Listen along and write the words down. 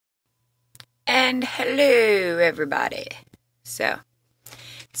And hello everybody. So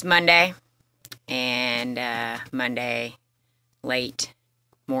it's Monday, and Monday late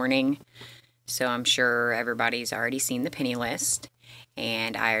morning, so I'm sure everybody's already seen the penny list,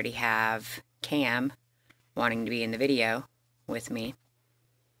 and I already have Cam wanting to be in the video with me.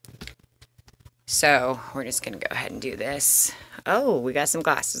 So we're just gonna go ahead and do this. Oh, we got some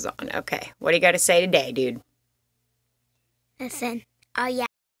glasses on. Okay, what do you got to say today, dude? Listen. Oh yeah.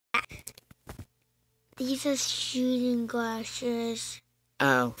 These are shooting glasses.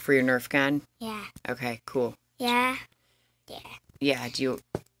 Oh, for your Nerf gun? Yeah. Okay, cool. Yeah? Yeah. Yeah, do you...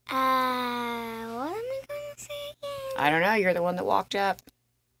 What am I gonna say again? I don't know, you're the one that walked up.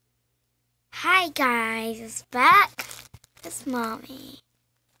 Hi guys, it's back. It's Mommy.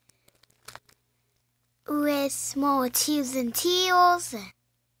 With more teals and teals.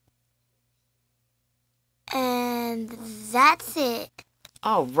 And that's it.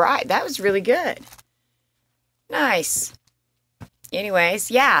 All right, that was really good. Nice. Anyways,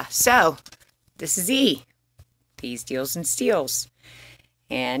 yeah, so this is E. These Deals and Steals.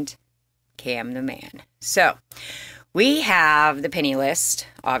 And Cam the man. So, we have the penny list,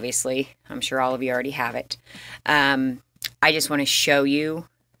 obviously. I'm sure all of you already have it. I just want to show you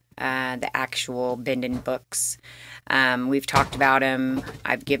the actual Bending books. We've talked about them.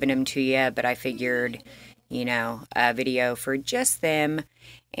 I've given them to you, but I figured, you know, a video for just them.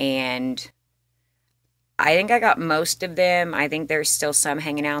 And I think I got most of them. I think there's still some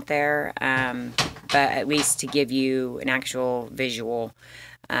hanging out there, but at least to give you an actual visual,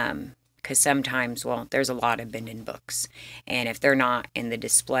 because sometimes, well, there's a lot of Bending books, and if they're not in the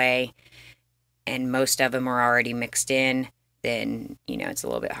display, and most of them are already mixed in, then, you know, it's a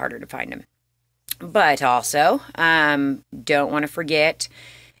little bit harder to find them. But also, don't want to forget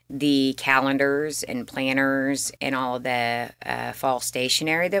the calendars and planners and all of the fall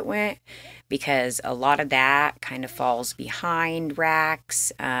stationery that went, because a lot of that kind of falls behind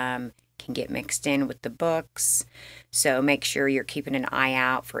racks, can get mixed in with the books. So make sure you're keeping an eye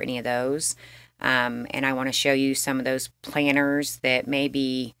out for any of those. And I want to show you some of those planners that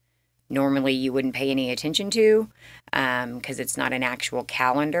maybe normally you wouldn't pay any attention to, because it's not an actual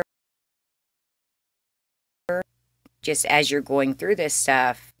calendar. Just as you're going through this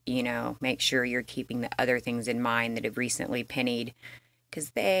stuff, you know, make sure you're keeping the other things in mind that have recently pennied,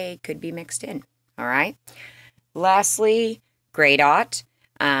 because they could be mixed in. All right. Lastly, Gray Dot,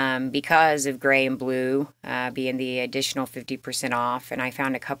 because of gray and blue being the additional 50% off, and I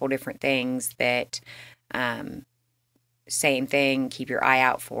found a couple different things that, same thing, keep your eye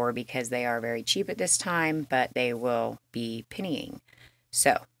out for, because they are very cheap at this time, but they will be pennying.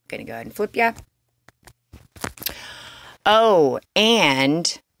 So, I'm going to go ahead and flip ya. Oh,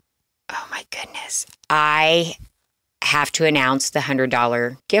 and, oh my goodness, I have to announce the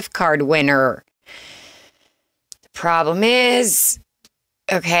 $100 gift card winner. The problem is,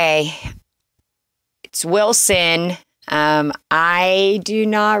 okay, it's Wilson. I do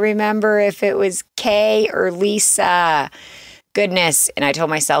not remember if it was Kay or Lisa. Goodness, and I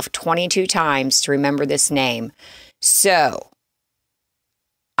told myself 22 times to remember this name. So,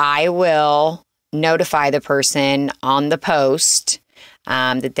 I will notify the person on the post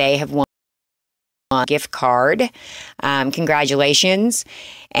that they have won a gift card. Congratulations.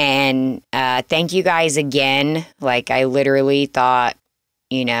 And thank you guys again. Like, I literally thought,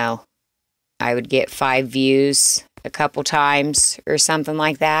 you know, I would get 5 views a couple times or something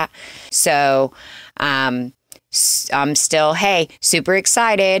like that. So I'm still, hey, super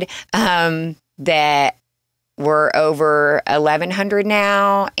excited that we're over 1,100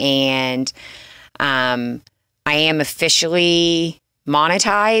 now, and I am officially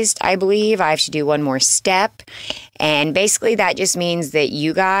monetized, I believe. I have to do one more step, and basically that just means that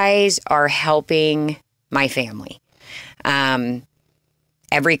you guys are helping my family.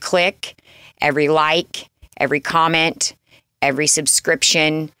 Every click, every like, every comment, every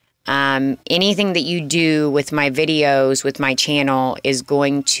subscription, anything that you do with my videos, with my channel, is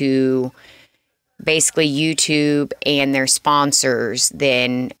going to basically YouTube and their sponsors.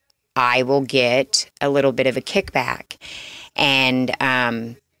 Then I will get a little bit of a kickback. And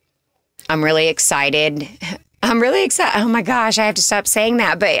I'm really excited. I'm really excited. Oh my gosh, I have to stop saying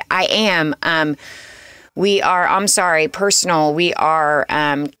that, but I am. We are, I'm sorry, personal. We are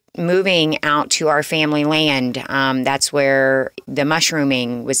moving out to our family land. That's where the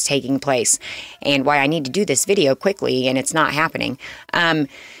mushrooming was taking place, and why I need to do this video quickly, and it's not happening.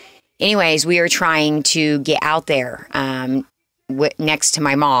 Anyways, we are trying to get out there. next to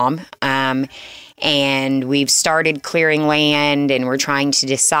my mom. And we've started clearing land, and we're trying to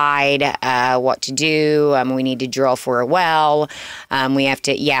decide what to do. We need to drill for a well. We have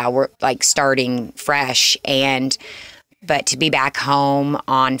to, we're like starting fresh. But to be back home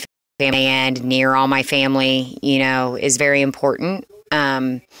on family land near all my family, is very important.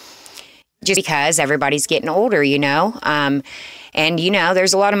 Just because everybody's getting older, and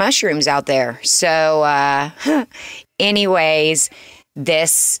there's a lot of mushrooms out there. So, anyways,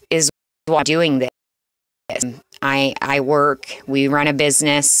 this is why I'm doing this. I work, we run a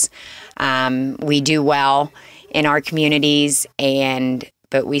business, we do well in our communities,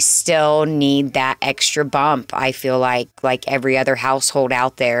 but we still need that extra bump. I feel like every other household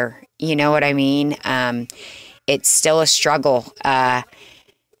out there, you know what I mean? It's still a struggle.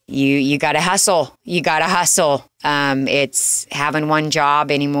 You gotta hustle. You gotta hustle. It's having one job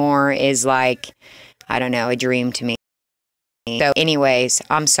anymore is like, I don't know, a dream to me. So anyways,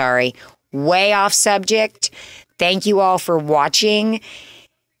 I'm sorry. Way off subject. Thank you all for watching.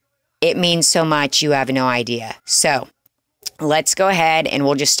 It means so much, you have no idea. So let's go ahead and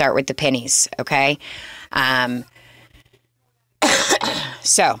we'll just start with the pennies, okay?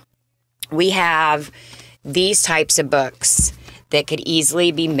 So we have these types of books that could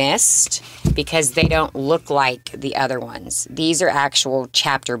easily be missed because they don't look like the other ones. These are actual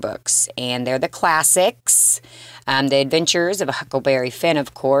chapter books, and they're the classics. The Adventures of Huckleberry Finn,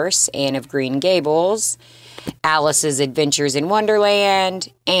 of course, Anne of Green Gables, Alice's Adventures in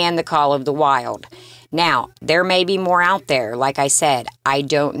Wonderland, and The Call of the Wild. Now, there may be more out there. Like I said, I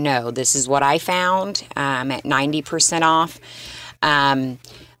don't know. This is what I found at 90% off.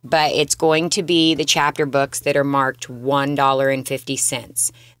 But it's going to be the chapter books that are marked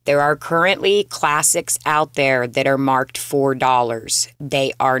 $1.50. There are currently classics out there that are marked $4.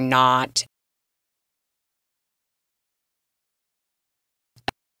 They are not.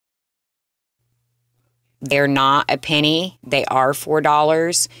 They're not a penny. They are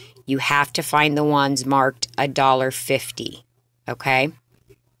 $4. You have to find the ones marked $1.50. Okay?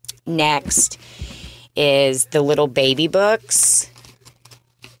 Next is the little baby books.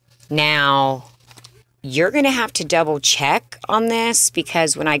 Now, you're going to have to double check on this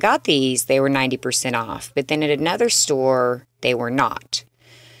because when I got these, they were 90% off. But then at another store, they were not.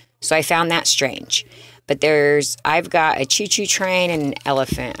 So I found that strange. But I've got a choo-choo train and an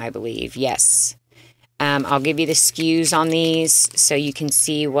elephant, I believe. Yes. I'll give you the SKUs on these so you can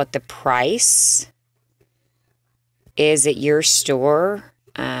see what the price is at your store.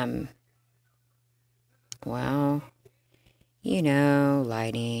 Well,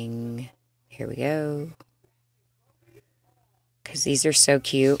 lighting. Here we go. Because these are so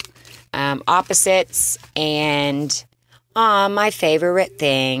cute. Opposites and my favorite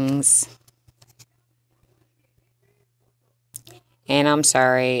things. And I'm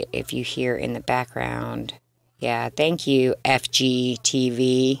sorry if you hear in the background. Yeah, thank you,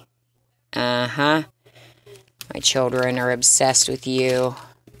 FGTV. My children are obsessed with you.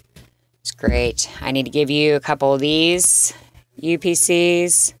 It's great. I need to give you a couple of these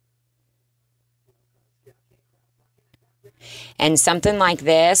UPCs. And something like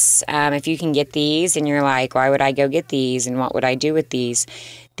this, if you can get these and you're like, why would I go get these and what would I do with these?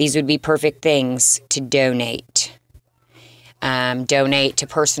 These would be perfect things to donate. Donate to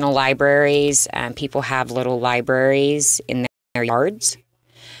personal libraries. People have little libraries in their yards.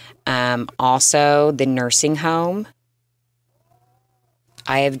 Also, the nursing home.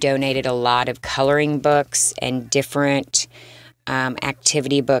 I have donated a lot of coloring books and different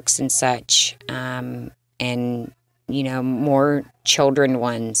activity books and such. And, more children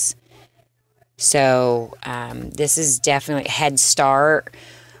ones. So, this is definitely Head Start.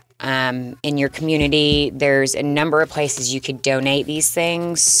 In your community, there's a number of places you could donate these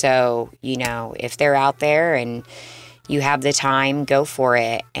things. So, if they're out there and you have the time, go for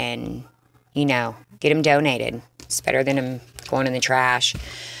it and, get them donated. It's better than them going in the trash.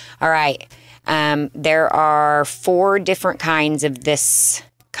 All right. There are 4 different kinds of this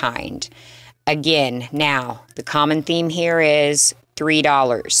kind. Again, now, the common theme here is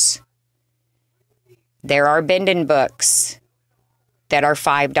 $3. There are Bendon books that are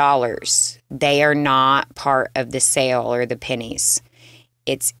 $5. They are not part of the sale or the pennies.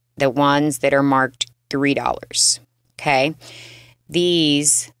 It's the ones that are marked $3. Okay?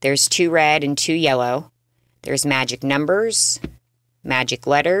 There's 2 red and 2 yellow. There's magic numbers, magic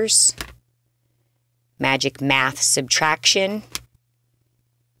letters, magic math subtraction,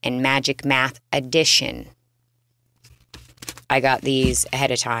 and magic math addition. I got these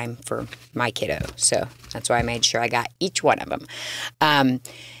ahead of time for my kiddo, so that's why I made sure I got each one of them.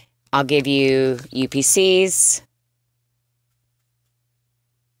 I'll give you UPCs.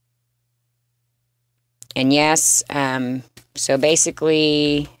 And yes, so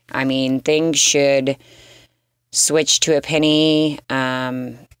basically, I mean, things should switch to a penny.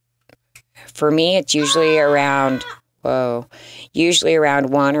 For me, it's usually around, usually around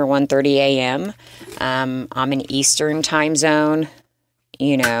 1 or 1:30 a.m. I'm in Eastern time zone,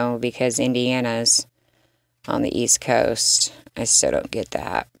 you know, because Indiana's on the East Coast. I still don't get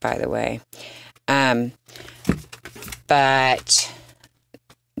that, by the way. But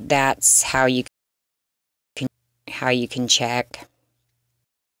that's how you can check.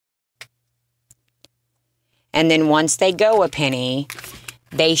 And then once they go a penny,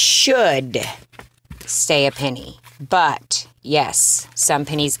 they should stay a penny. But yes, some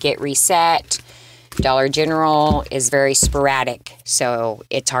pennies get reset. Dollar General is very sporadic, so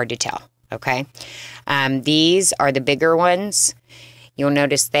it's hard to tell, okay? These are the bigger ones. You'll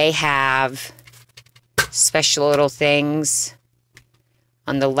notice they have special little things.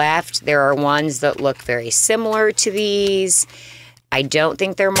 On the left, there are ones that look very similar to these. I don't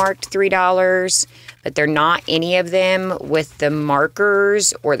think they're marked $3, but they're not any of them with the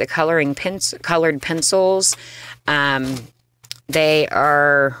markers or the colored pencils. They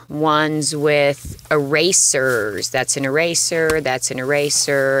are ones with erasers. That's an eraser, that's an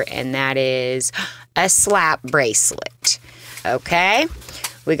eraser, and that is a slap bracelet. Okay,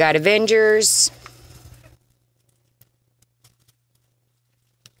 we got Avengers.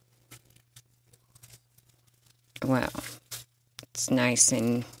 Wow, it's nice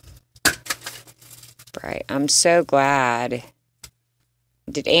and bright. I'm so glad.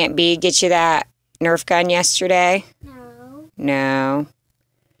 Did Aunt B get you that Nerf gun yesterday? No. No.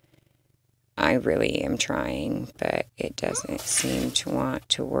 I really am trying, but it doesn't seem to want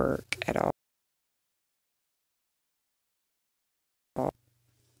to work at all.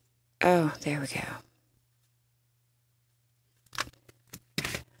 Oh, there we go.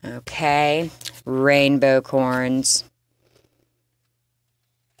 Okay, rainbow corns.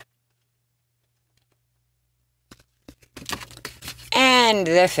 And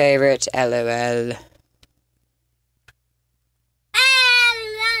the favorite, LOL.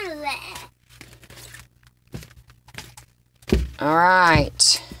 All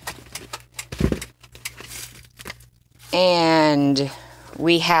right. And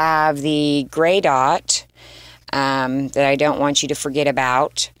we have the gray dot that I don't want you to forget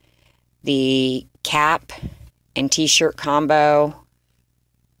about. The cap and t-shirt combo.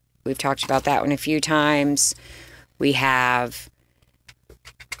 We've talked about that one a few times. We have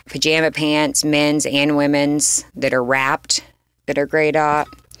pajama pants, men's and women's, that are wrapped, that are gray dot.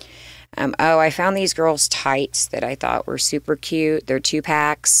 Oh, I found these girls' tights that I thought were super cute. They're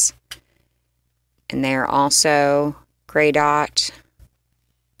 2-packs. And they're also gray dot.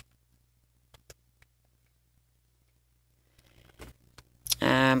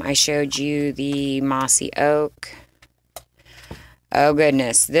 I showed you the mossy oak. Oh,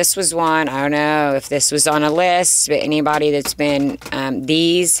 goodness. This was one. I don't know if this was on a list, but anybody that's been...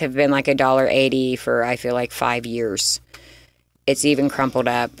 these have been like $1.80 for, I feel like, 5 years. It's even crumpled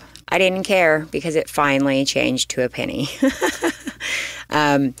up. I didn't care because it finally changed to a penny.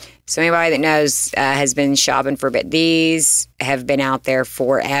 So anybody that knows has been shopping for a bit. These have been out there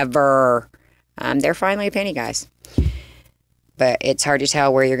forever. They're finally a penny, guys. But it's hard to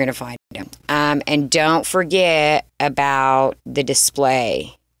tell where you're going to find them. And don't forget about the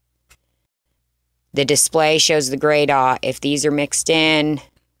display. The display shows the gray dot. If these are mixed in,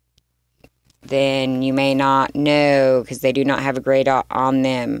 then you may not know because they do not have a gray dot on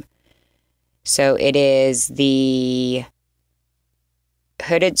them. So it is the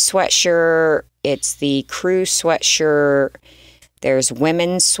hooded sweatshirt. It's the crew sweatshirt. There's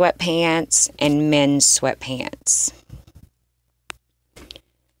women's sweatpants and men's sweatpants.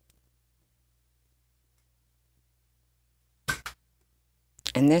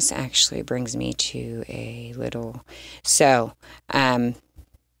 And this actually brings me to a little... So,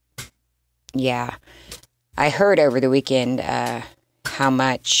 yeah. I heard over the weekend how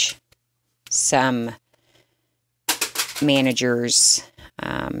much some managers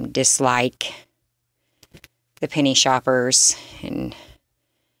dislike the penny shoppers and,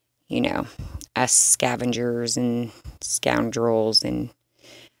 you know, us scavengers and scoundrels and,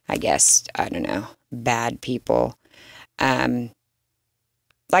 I guess, I don't know, bad people.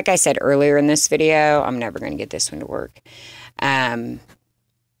 Like I said earlier in this video, I'm never going to get this one to work. You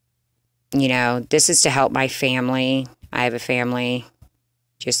know, this is to help my family. I have a family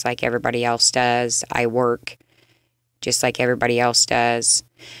just like everybody else does. I work just like everybody else does.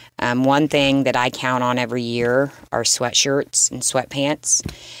 One thing that I count on every year are sweatshirts and sweatpants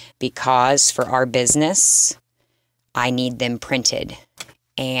because for our business, I need them printed.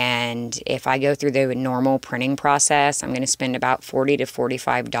 And if I go through the normal printing process, I'm going to spend about $40 to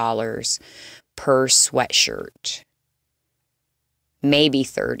 $45 per sweatshirt. Maybe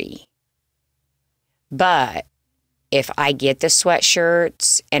 30. But if I get the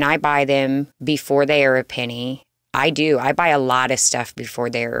sweatshirts and I buy them before they are a penny, I buy a lot of stuff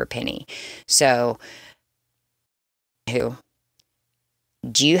before they are a penny. So, do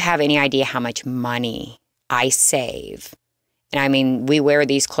you have any idea how much money I save? And I mean, we wear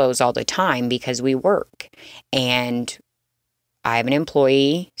these clothes all the time because we work. And I have an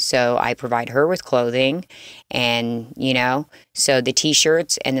employee, so I provide her with clothing. And, so the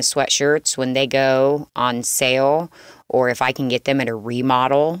t-shirts and the sweatshirts, when they go on sale, or if I can get them at a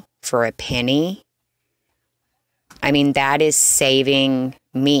remodel for a penny, I mean, that is saving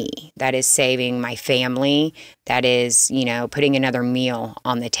me. That is saving my family. That is, putting another meal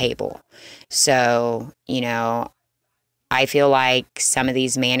on the table. So, I feel like some of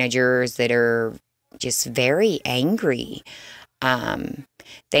these managers that are just very angry,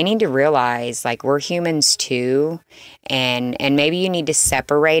 they need to realize, like, we're humans too, and maybe you need to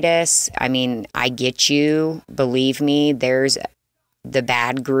separate us. I mean, I get you. Believe me, there's the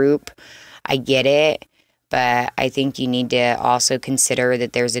bad group. I get it. But I think you need to also consider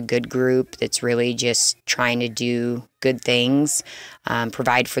that there's a good group that's really just trying to do good things,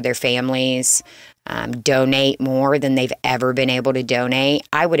 provide for their families, donate more than they've ever been able to donate.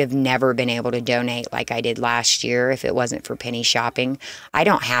 I would have never been able to donate like I did last year if it wasn't for penny shopping. I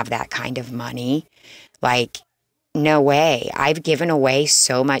don't have that kind of money. Like, no way. I've given away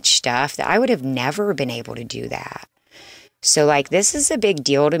so much stuff that I would have never been able to do that. So, like, this is a big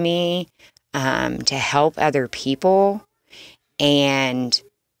deal to me. To help other people, and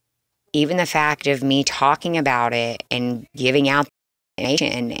even the fact of me talking about it and giving out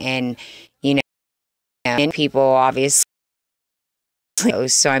information, and and people obviously,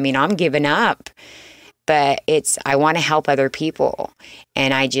 so I mean, I'm giving up, but I want to help other people,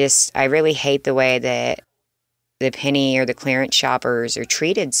 and I really hate the way that the penny or the clearance shoppers are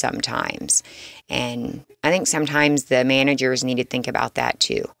treated sometimes, and I think sometimes the managers need to think about that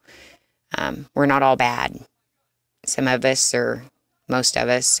too. We're not all bad. Some of us, or most of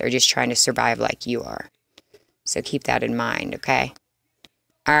us, are just trying to survive like you are. So keep that in mind, okay?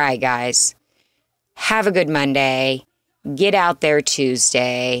 All right, guys. Have a good Monday. Get out there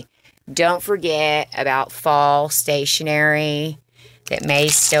Tuesday. Don't forget about fall stationery that may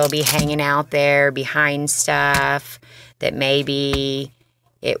still be hanging out there behind stuff, that maybe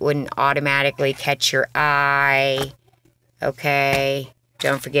it wouldn't automatically catch your eye, okay?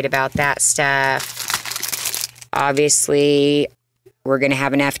 Don't forget about that stuff. Obviously, we're going to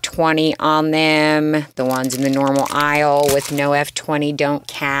have an F20 on them. The ones in the normal aisle with no F20 don't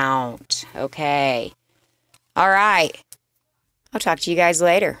count. Okay. All right. I'll talk to you guys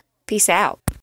later. Peace out.